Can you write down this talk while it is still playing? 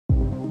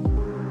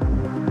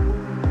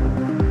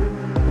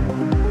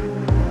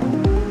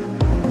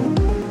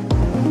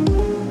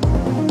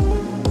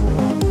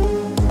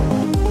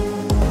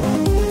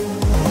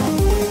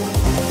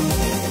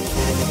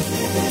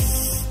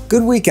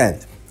Good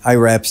weekend.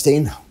 Ira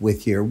Epstein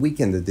with your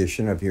weekend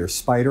edition of your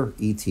SPDR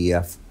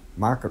ETF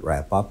market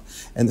wrap-up.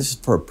 And this is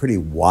for a pretty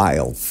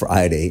wild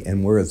Friday,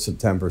 and we're at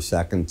September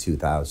 2nd,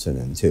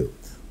 2002.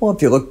 Well,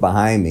 if you look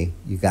behind me,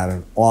 you got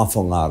an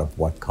awful lot of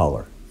what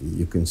color?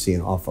 You can see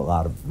an awful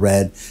lot of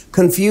red.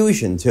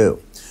 Confusion,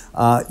 too.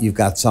 You've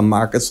got some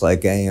markets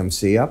like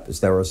AMC up.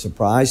 Is there a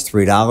surprise?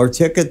 $3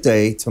 ticket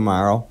day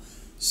tomorrow,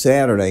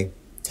 Saturday.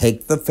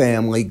 Take the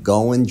family,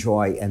 go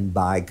enjoy, and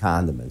buy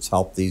condiments.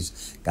 Help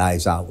these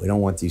guys out. We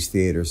don't want these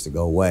theaters to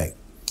go away.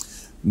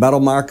 Metal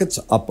markets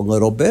up a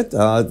little bit.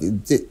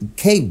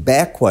 Came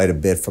back quite a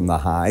bit from the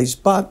highs,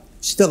 but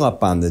still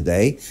up on the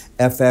day.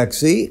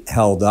 FXE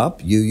held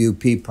up.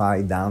 UUP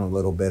probably down a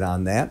little bit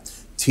on that.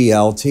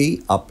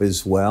 TLT up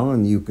as well,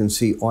 and you can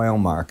see oil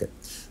market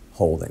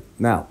holding.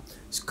 Now,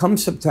 come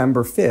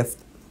September 5th,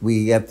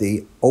 we get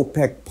the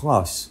OPEC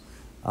Plus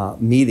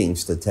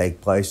meetings to take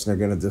place, and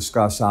they're going to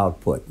discuss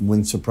output.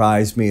 Wouldn't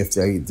surprise me if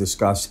they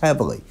discuss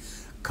heavily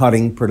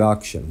cutting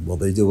production. Will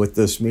they do it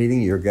this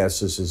meeting? Your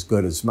guess is as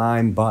good as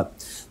mine,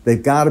 but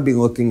they've got to be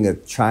looking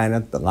at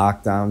China, the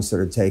lockdowns that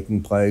are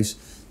taking place,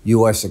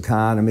 U.S.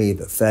 economy,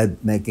 the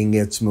Fed making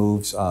its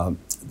moves.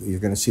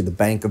 You're going to see the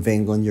Bank of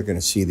England. You're going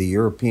to see the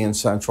European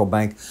Central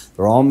Bank.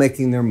 They're all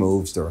making their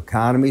moves. Their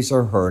economies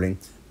are hurting.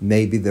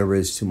 Maybe there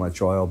is too much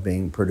oil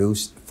being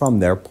produced from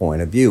their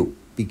point of view.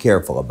 Be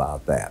careful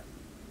about that.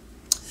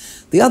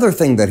 The other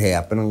thing that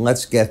happened, and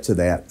let's get to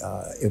that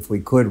if we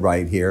could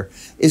right here,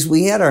 is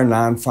we had our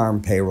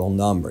non-farm payroll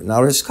number.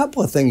 Now, there's a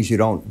couple of things you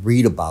don't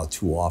read about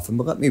too often,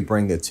 but let me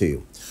bring it to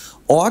you.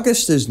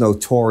 August is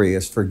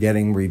notorious for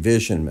getting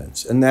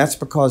revisionments, and that's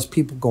because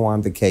people go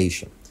on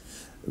vacation.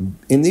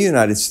 In the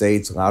United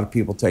States, a lot of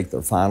people take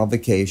their final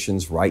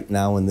vacations right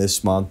now in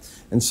this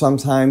month, and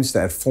sometimes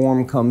that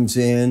form comes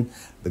in,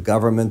 the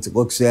government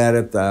looks at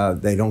it,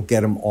 they don't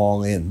get them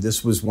all in.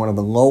 This was one of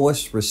the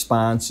lowest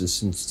responses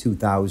since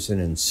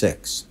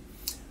 2006.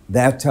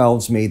 That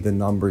tells me the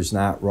number's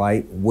not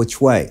right.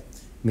 Which way? It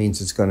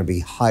means it's going to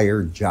be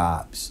higher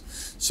jobs.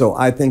 So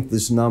I think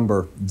this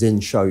number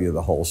didn't show you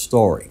the whole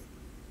story.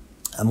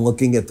 I'm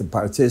looking at the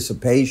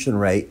participation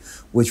rate,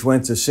 which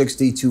went to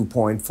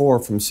 62.4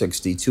 from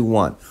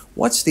 62.1.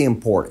 What's the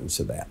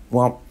importance of that?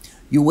 Well,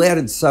 you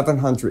added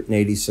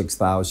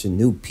 786,000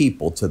 new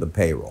people to the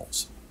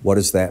payrolls. What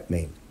does that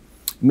mean?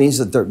 It means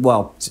that they're,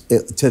 well,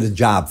 to the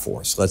job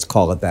force, let's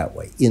call it that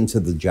way, into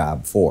the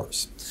job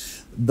force.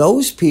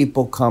 Those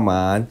people come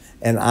on,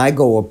 and I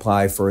go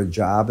apply for a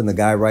job, and the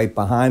guy right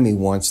behind me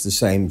wants the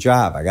same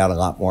job. I got a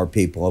lot more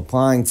people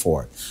applying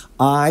for it.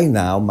 I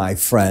now, my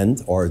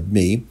friend, or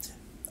me,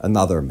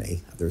 another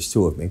me, there's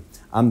two of me,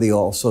 I'm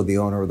also the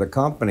owner of the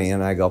company,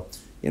 and I go,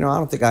 you know, I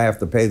don't think I have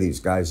to pay these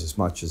guys as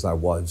much as I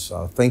was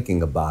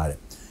thinking about it.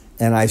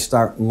 And I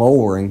start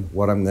lowering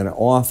what I'm going to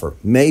offer.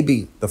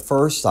 Maybe the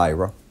first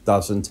Ira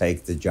doesn't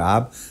take the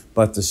job,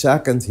 but the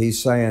second he's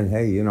saying,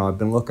 hey, you know, I've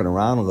been looking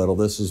around a little,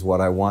 this is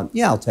what I want.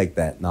 Yeah, I'll take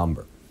that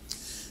number.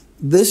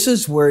 This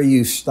is where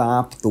you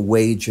stop the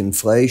wage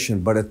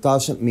inflation, but it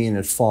doesn't mean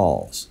it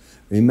falls.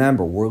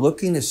 Remember, we're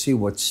looking to see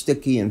what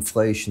sticky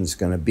inflation is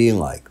going to be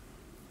like.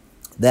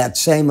 That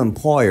same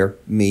employer,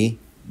 me,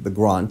 the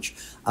grunch,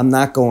 I'm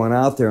not going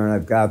out there and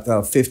I've got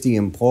 50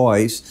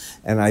 employees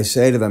and I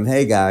say to them,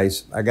 hey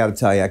guys, I got to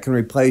tell you, I can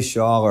replace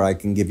you all or I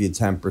can give you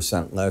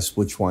 10% less.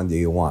 Which one do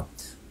you want?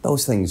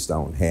 Those things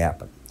don't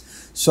happen.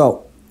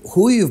 So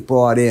who you've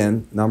brought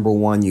in, number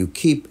one, you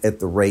keep at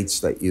the rates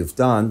that you've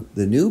done.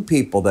 The new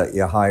people that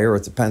you hire,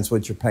 it depends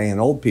what you're paying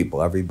old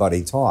people.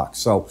 Everybody talks.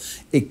 So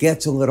it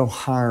gets a little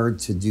hard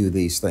to do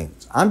these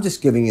things. I'm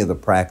just giving you the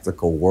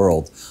practical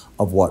world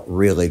of what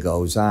really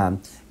goes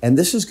on. And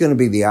this is going to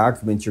be the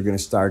argument you're going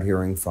to start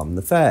hearing from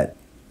the Fed.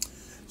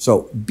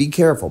 So be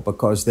careful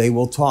because they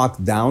will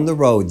talk down the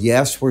road.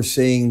 Yes, we're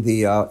seeing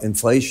the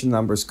inflation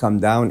numbers come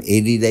down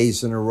 80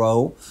 days in a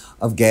row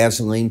of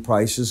gasoline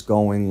prices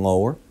going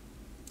lower.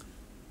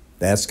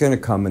 That's going to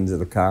come into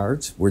the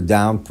cards. We're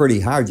down pretty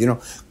hard. You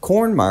know,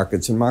 corn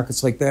markets and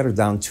markets like that are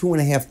down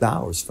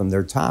 $2.50 from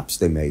their tops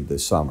they made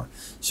this summer.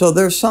 So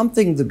there's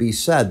something to be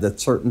said that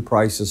certain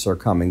prices are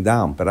coming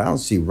down, but I don't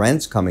see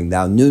rents coming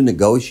down. New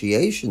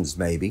negotiations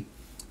maybe,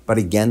 but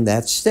again,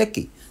 that's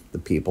sticky, the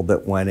people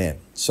that went in.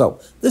 So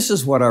this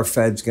is what our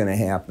Fed's going to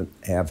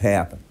have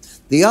happen.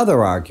 The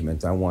other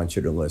argument I want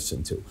you to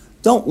listen to,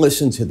 don't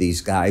listen to these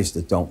guys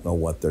that don't know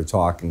what they're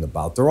talking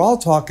about. They're all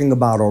talking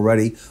about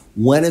already,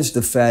 when is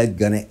the Fed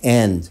going to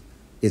end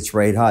its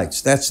rate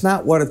hikes? That's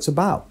not what it's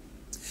about.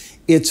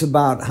 It's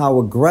about how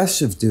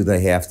aggressive do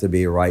they have to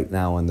be right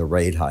now in the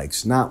rate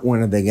hikes, not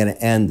when are they going to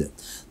end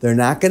it. They're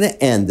not going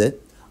to end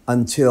it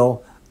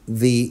until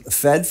the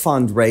Fed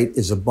fund rate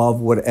is above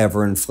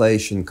whatever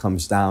inflation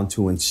comes down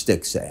to and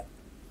sticks at.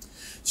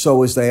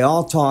 So as they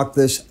all talk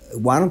this,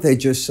 why don't they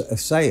just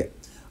say it?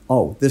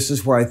 Oh, this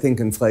is where I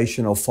think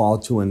inflation will fall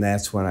to, and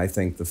that's when I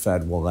think the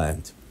Fed will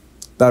end.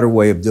 Better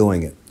way of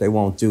doing it. They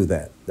won't do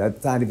that.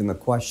 That's not even the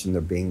question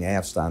they're being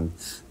asked on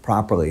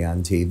properly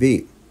on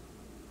TV.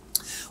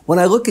 When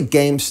I look at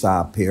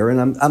GameStop here,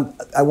 and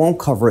I won't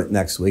cover it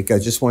next week. I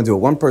just want to do it.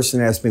 One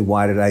person asked me,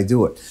 why did I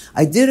do it?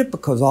 I did it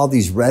because all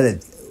these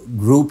Reddit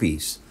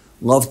groupies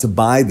love to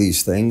buy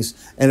these things.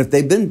 And if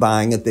they've been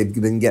buying it, they've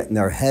been getting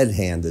their head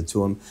handed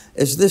to them.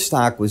 As this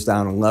stock was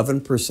down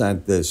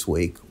 11% this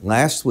week.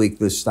 Last week,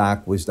 this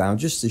stock was down,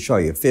 just to show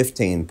you,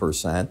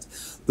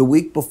 15%. The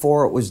week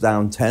before, it was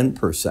down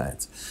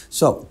 10%.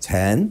 So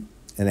 10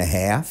 and a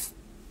half,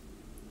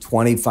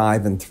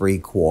 25 and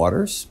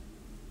 3/4,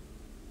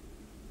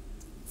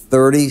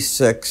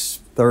 36,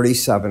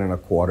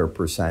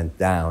 37.25%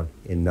 down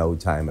in no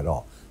time at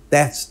all.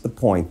 That's the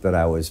point that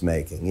I was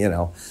making. You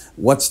know,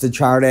 what's the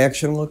chart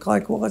action look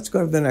like? Well, let's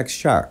go to the next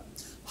chart.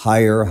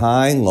 Higher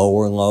high,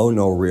 lower low,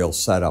 no real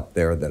setup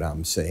there that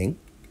I'm seeing.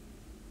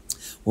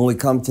 When we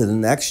come to the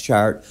next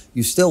chart,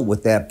 you still,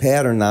 with that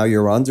pattern, now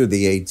you're under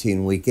the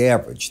 18-week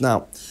average.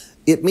 Now,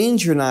 it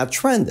means you're not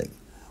trending.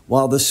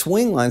 While the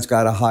swing line's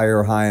got a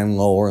higher high and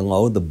lower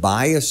low, the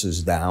bias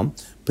is down.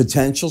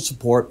 Potential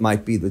support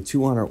might be the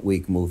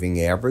 200-week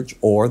moving average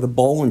or the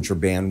Bollinger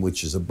Band,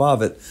 which is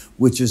above it,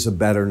 which is a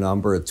better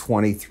number at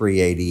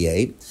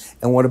 2388.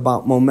 And what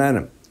about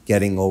momentum?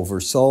 Getting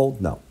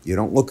oversold? No, you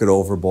don't look at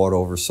overbought,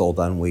 oversold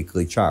on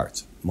weekly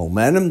charts.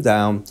 Momentum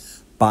down,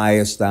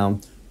 bias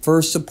down.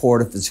 First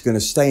support, if it's going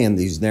to stay in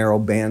these narrow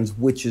bands,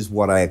 which is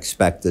what I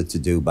expect it to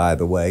do, by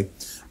the way,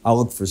 I'll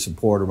look for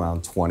support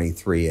around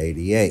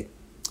 2388.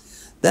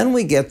 Then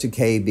we get to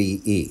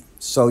KBE.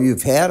 So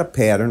you've had a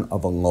pattern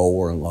of a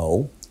lower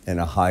low and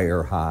a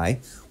higher high.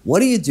 What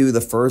do you do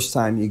the first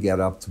time you get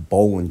up to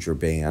Bollinger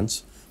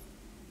Bands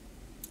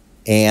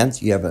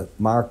and you have a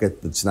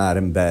market that's not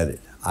embedded?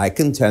 I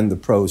contend the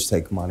pros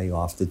take money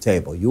off the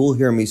table. You will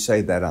hear me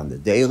say that on the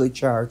daily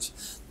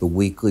charts, the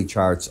weekly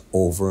charts,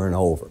 over and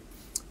over.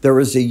 There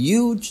is a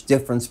huge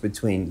difference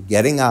between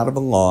getting out of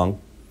a long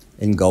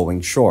and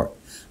going short.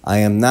 I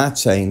am not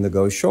saying to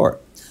go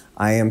short.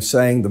 I am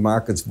saying the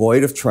market's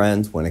void of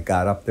trend. When it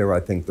got up there, I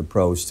think the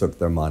pros took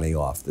their money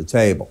off the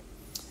table.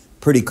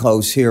 Pretty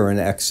close here in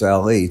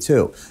XLE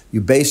too. You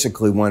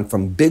basically went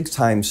from big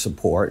time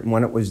support, and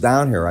when it was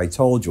down here, I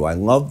told you, I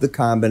love the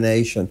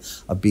combination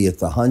of be it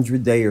the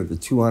 100-day or the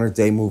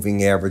 200-day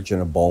moving average in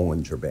a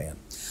Bollinger Band.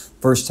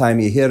 First time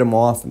you hit them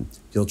often,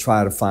 you'll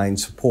try to find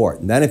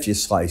support. And then if you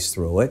slice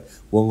through it,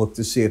 we'll look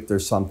to see if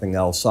there's something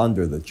else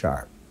under the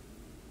chart.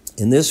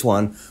 In this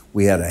one,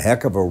 we had a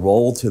heck of a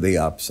roll to the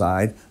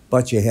upside,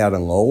 but you had a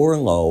lower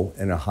low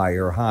and a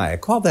higher high. I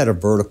call that a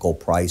vertical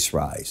price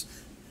rise.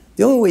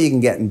 The only way you can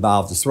get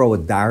involved is throw a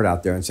dart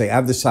out there and say,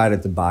 I've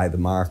decided to buy the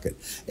market.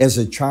 As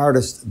a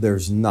chartist,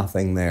 there's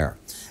nothing there.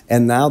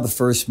 And now the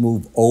first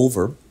move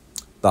over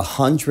the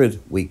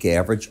 100-week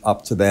average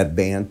up to that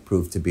band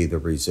proved to be the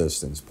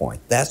resistance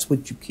point. That's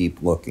what you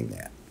keep looking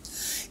at.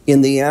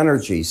 In the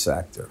energy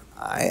sector,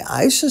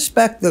 I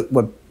suspect that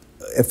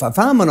if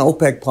I'm an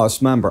OPEC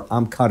Plus member,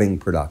 I'm cutting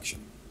production.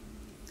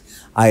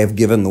 I have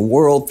given the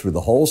world through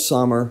the whole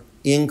summer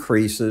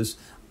increases.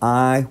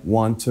 I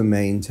want to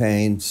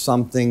maintain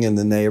something in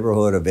the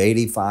neighborhood of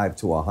 $85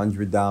 to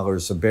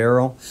 $100 a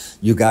barrel.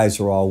 You guys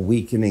are all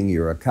weakening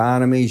your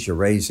economies. You're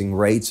raising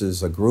rates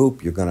as a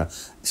group. You're going to,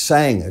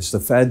 saying, as the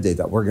Fed did,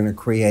 that we're going to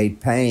create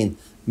pain.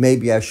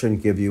 Maybe I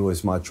shouldn't give you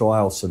as much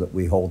oil so that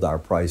we hold our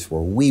price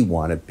where we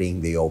want it,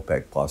 being the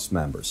OPEC Plus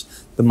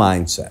members. The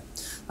mindset.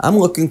 I'm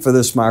looking for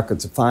this market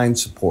to find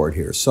support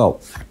here. So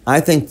I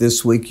think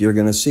this week you're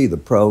going to see the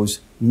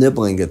pros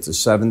nibbling at the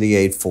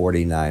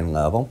 78.49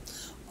 level.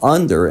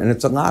 Under, and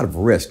it's a lot of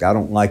risk. I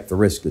don't like the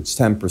risk. It's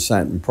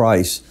 10% in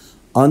price.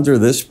 Under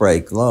this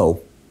break low.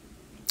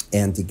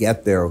 And to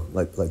get there,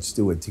 let's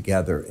do it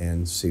together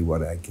and see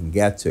what I can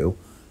get to.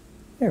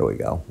 There we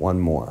go. One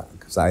more,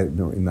 because I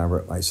don't remember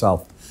it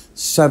myself.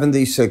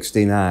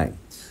 70.69.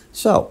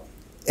 So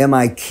am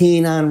I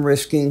keen on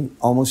risking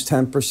almost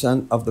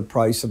 10% of the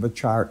price of a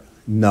chart?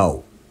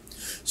 No.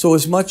 So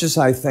as much as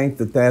I think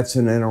that that's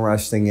an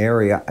interesting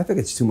area, I think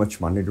it's too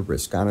much money to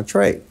risk on a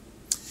trade.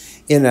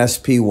 In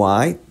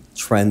SPY,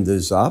 trend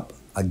is up.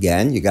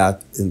 Again, you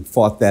got and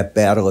fought that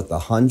battle at the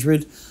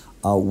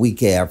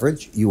 100-week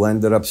average. You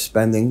ended up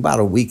spending about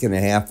a week and a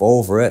half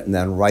over it and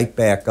then right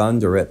back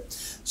under it.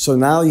 So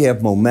now you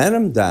have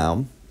momentum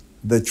down,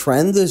 the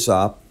trend is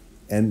up,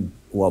 and,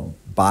 well,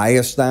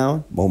 bias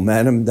down,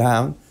 momentum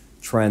down,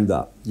 trend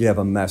up. You have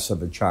a mess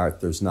of a chart.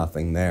 There's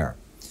nothing there.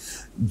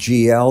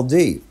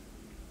 GLD.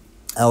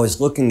 I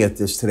was looking at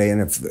this today, and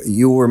if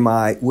you were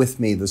with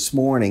me this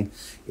morning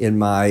in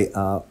my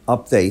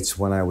updates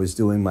when I was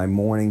doing my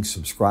morning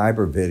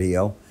subscriber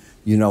video,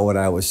 you know what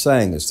I was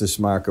saying. As this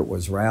market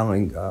was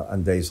rallying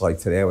on days like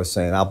today, I was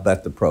saying, I'll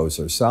bet the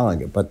pros are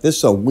selling it. But this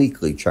is a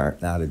weekly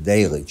chart, not a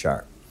daily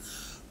chart.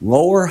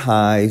 Lower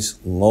highs,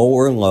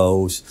 lower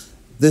lows.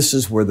 This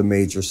is where the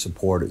major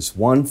support is.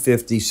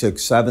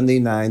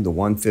 156.79 to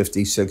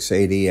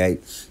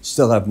 156.88.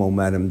 Still have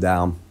momentum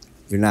down.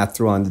 You're not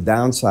through on the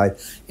downside.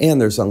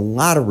 And there's a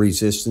lot of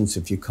resistance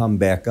if you come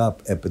back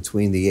up at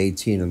between the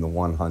 18 and the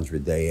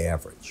 100-day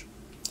average.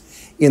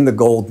 In the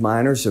gold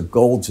miners, if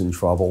gold's in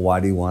trouble, why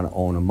do you want to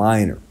own a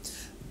miner?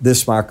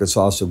 this market's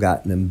also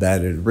got an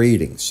embedded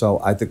reading.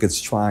 So I think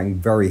it's trying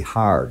very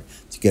hard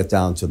to get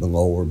down to the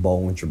lower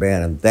Bollinger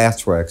Band, and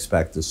that's where I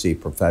expect to see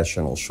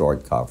professional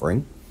short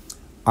covering.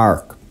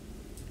 ARK.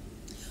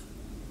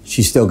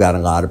 She's still got a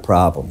lot of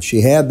problems.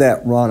 She had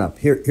that run up.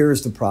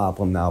 Here's the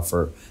problem now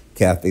for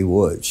Kathy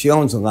Wood. She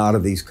owns a lot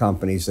of these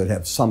companies that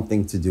have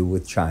something to do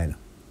with China.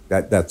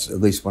 That's at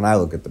least when I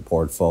look at the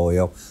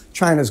portfolio.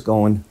 China's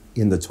going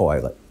in the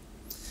toilet.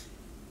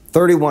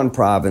 31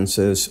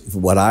 provinces,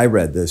 what I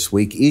read this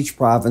week, each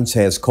province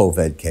has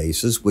COVID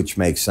cases, which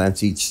makes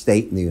sense. Each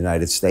state in the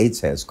United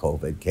States has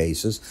COVID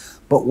cases.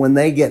 But when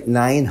they get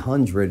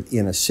 900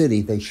 in a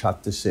city, they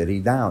shut the city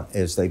down,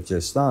 as they've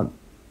just done.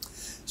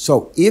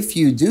 So if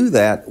you do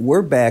that,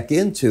 we're back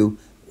into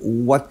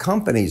what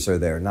companies are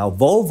there. Now,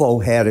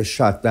 Volvo had to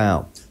shut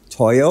down.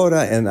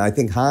 Toyota and I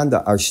think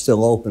Honda are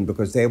still open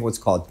because they have what's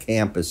called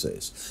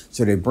campuses.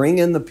 So they bring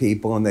in the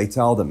people and they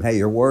tell them, hey,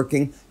 you're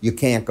working, you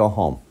can't go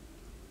home.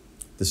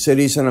 The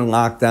city's in a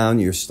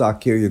lockdown, you're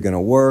stuck here, you're going to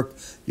work,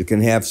 you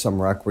can have some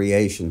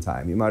recreation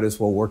time. You might as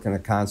well work in a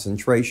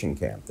concentration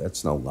camp.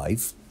 That's no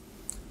life.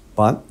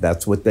 But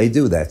that's what they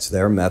do. That's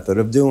their method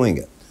of doing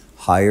it.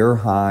 Higher,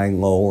 high,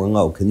 lower,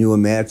 low. Can you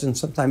imagine?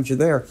 Sometimes you're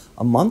there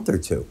a month or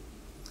two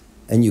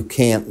and you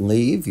can't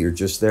leave. You're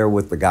just there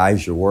with the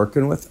guys you're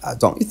working with.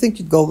 Don't you think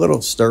you'd go a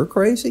little stir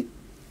crazy?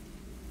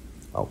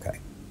 Okay.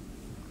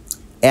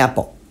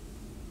 Apple.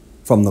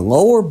 From the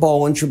lower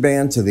Bollinger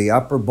Band to the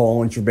upper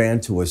Bollinger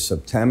Band to a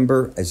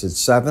September, as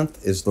its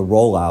 7th, is the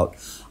rollout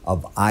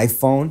of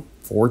iPhone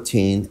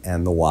 14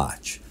 and the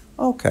watch.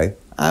 Okay,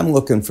 I'm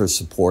looking for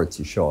support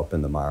to show up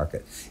in the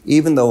market.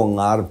 Even though a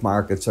lot of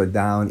markets are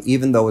down,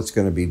 even though it's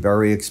going to be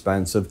very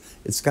expensive,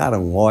 it's got a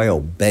loyal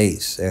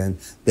base, and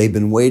they've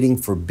been waiting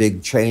for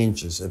big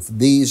changes. If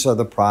these are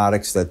the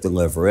products that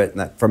deliver it,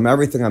 and from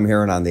everything I'm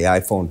hearing on the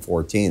iPhone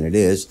 14, it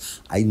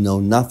is. I know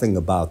nothing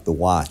about the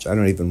watch. I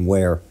don't even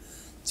wear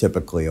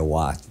typically a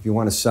watch. If you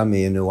want to send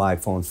me a new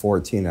iPhone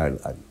 14,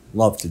 I'd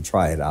love to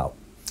try it out.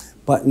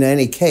 But in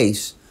any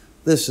case,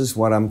 this is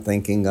what I'm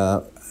thinking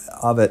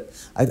of it.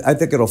 I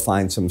think it'll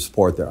find some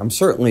support there. I'm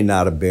certainly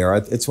not a bear.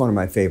 It's one of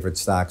my favorite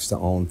stocks to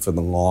own for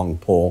the long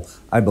pull.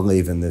 I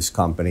believe in this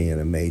company in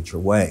a major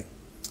way.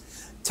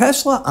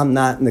 Tesla, I'm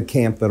not in the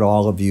camp that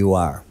all of you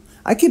are.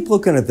 I keep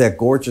looking at that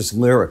gorgeous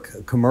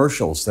lyric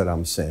commercials that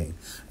I'm seeing.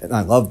 And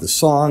I love the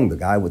song, the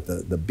guy with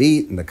the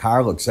beat, and the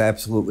car looks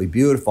absolutely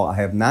beautiful. I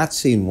have not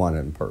seen one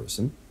in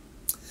person.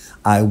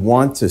 I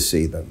want to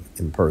see them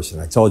in person.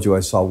 I told you I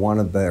saw one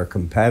of their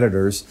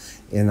competitors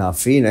in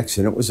Phoenix,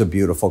 and it was a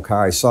beautiful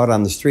car. I saw it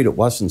on the street. It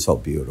wasn't so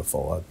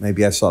beautiful.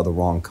 Maybe I saw the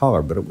wrong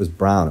color, but it was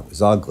brown. It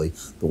was ugly.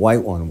 The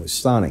white one was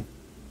stunning.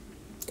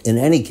 In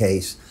any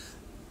case,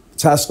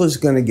 Tesla's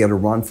going to get a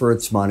run for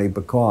its money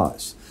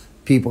because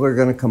people are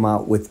going to come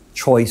out with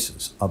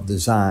choices of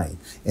design.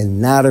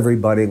 And not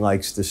everybody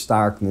likes the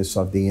starkness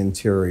of the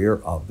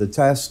interior of the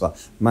Tesla.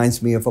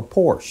 Reminds me of a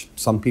Porsche.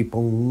 Some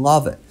people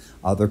love it.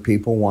 Other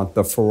people want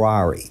the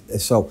Ferrari.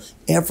 So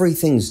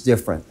everything's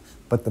different.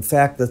 But the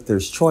fact that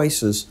there's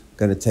choices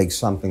going to take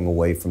something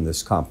away from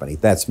this company.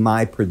 That's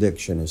my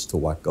prediction as to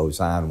what goes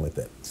on with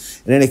it.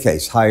 In any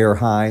case, higher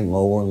high,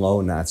 lower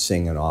low, not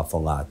seeing an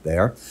awful lot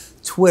there.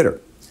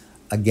 Twitter.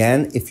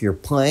 Again, if you're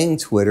playing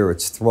Twitter,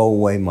 it's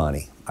throwaway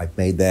money. I've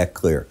made that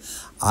clear.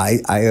 I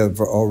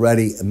have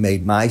already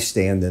made my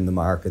stand in the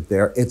market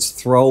there. It's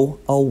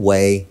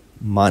throwaway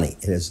money.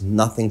 It has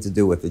nothing to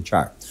do with the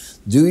chart.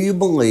 Do you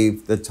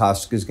believe that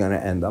Tusk is going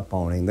to end up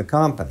owning the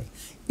company?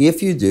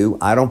 If you do,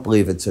 I don't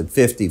believe it's at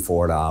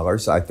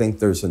 $54. I think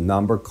there's a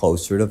number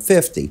closer to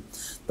 50.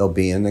 There'll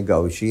be a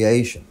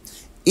negotiation.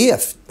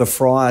 If the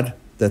fraud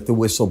that the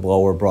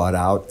whistleblower brought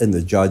out and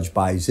the judge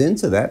buys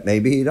into that,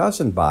 maybe he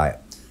doesn't buy it.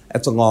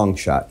 That's a long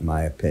shot, in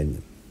my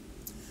opinion.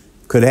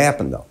 Could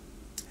happen, though.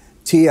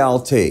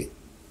 TLT,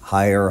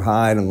 higher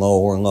high and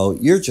lower low.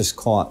 You're just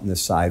caught in the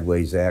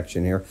sideways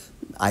action here.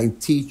 I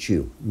teach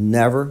you,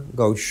 never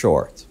go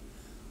short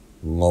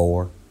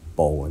lower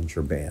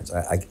Bollinger Bands.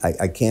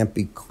 I can't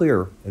be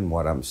clear in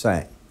what I'm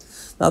saying.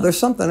 Now, there's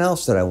something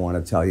else that I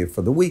want to tell you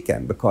for the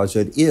weekend because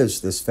it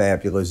is this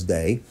fabulous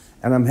day,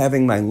 and I'm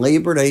having my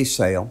Labor Day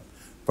sale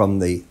from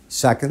the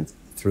 2nd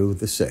through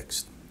the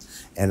 6th.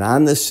 And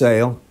on this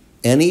sale,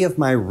 any of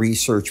my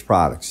research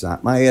products,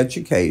 not my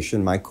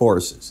education, my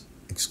courses,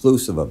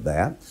 exclusive of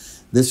that.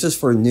 This is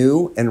for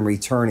new and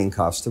returning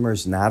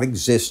customers, not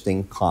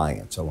existing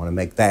clients. I want to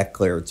make that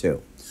clear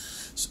too.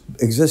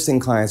 Existing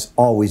clients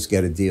always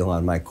get a deal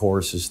on my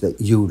courses that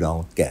you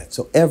don't get.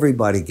 So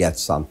everybody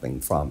gets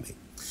something from me.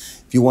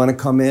 If you want to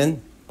come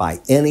in, buy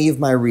any of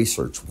my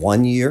research,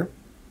 1 year,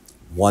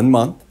 1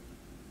 month,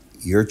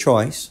 your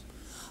choice,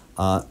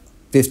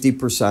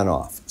 50%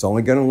 off. It's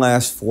only going to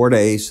last 4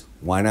 days.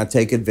 Why not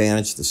take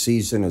advantage? The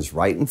season is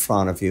right in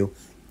front of you.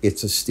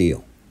 It's a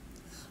steal.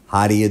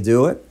 How do you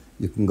do it?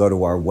 You can go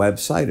to our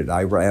website at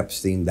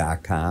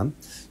iraepstein.com.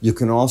 You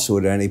can also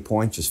at any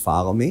point just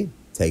follow me.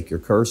 Take your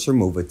cursor,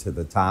 move it to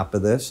the top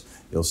of this.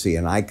 You'll see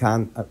an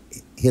icon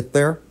hit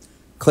there.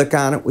 Click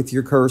on it with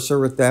your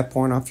cursor at that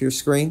point off your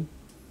screen.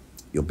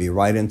 you'll be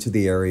right into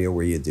the area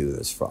where you do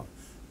this from.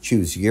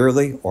 Choose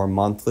yearly or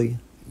monthly,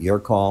 your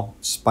call.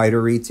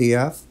 SPDR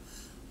ETF,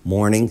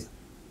 morning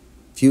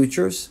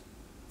futures,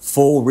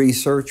 full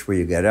research where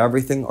you get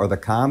everything, or the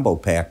combo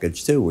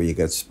package too, where you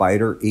get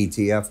SPDR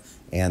ETF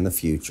and the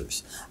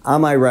futures.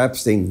 I'm Ira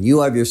Epstein.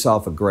 You have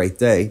yourself a great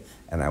day,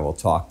 and I will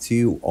talk to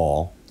you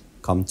all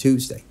come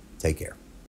Tuesday. Take care.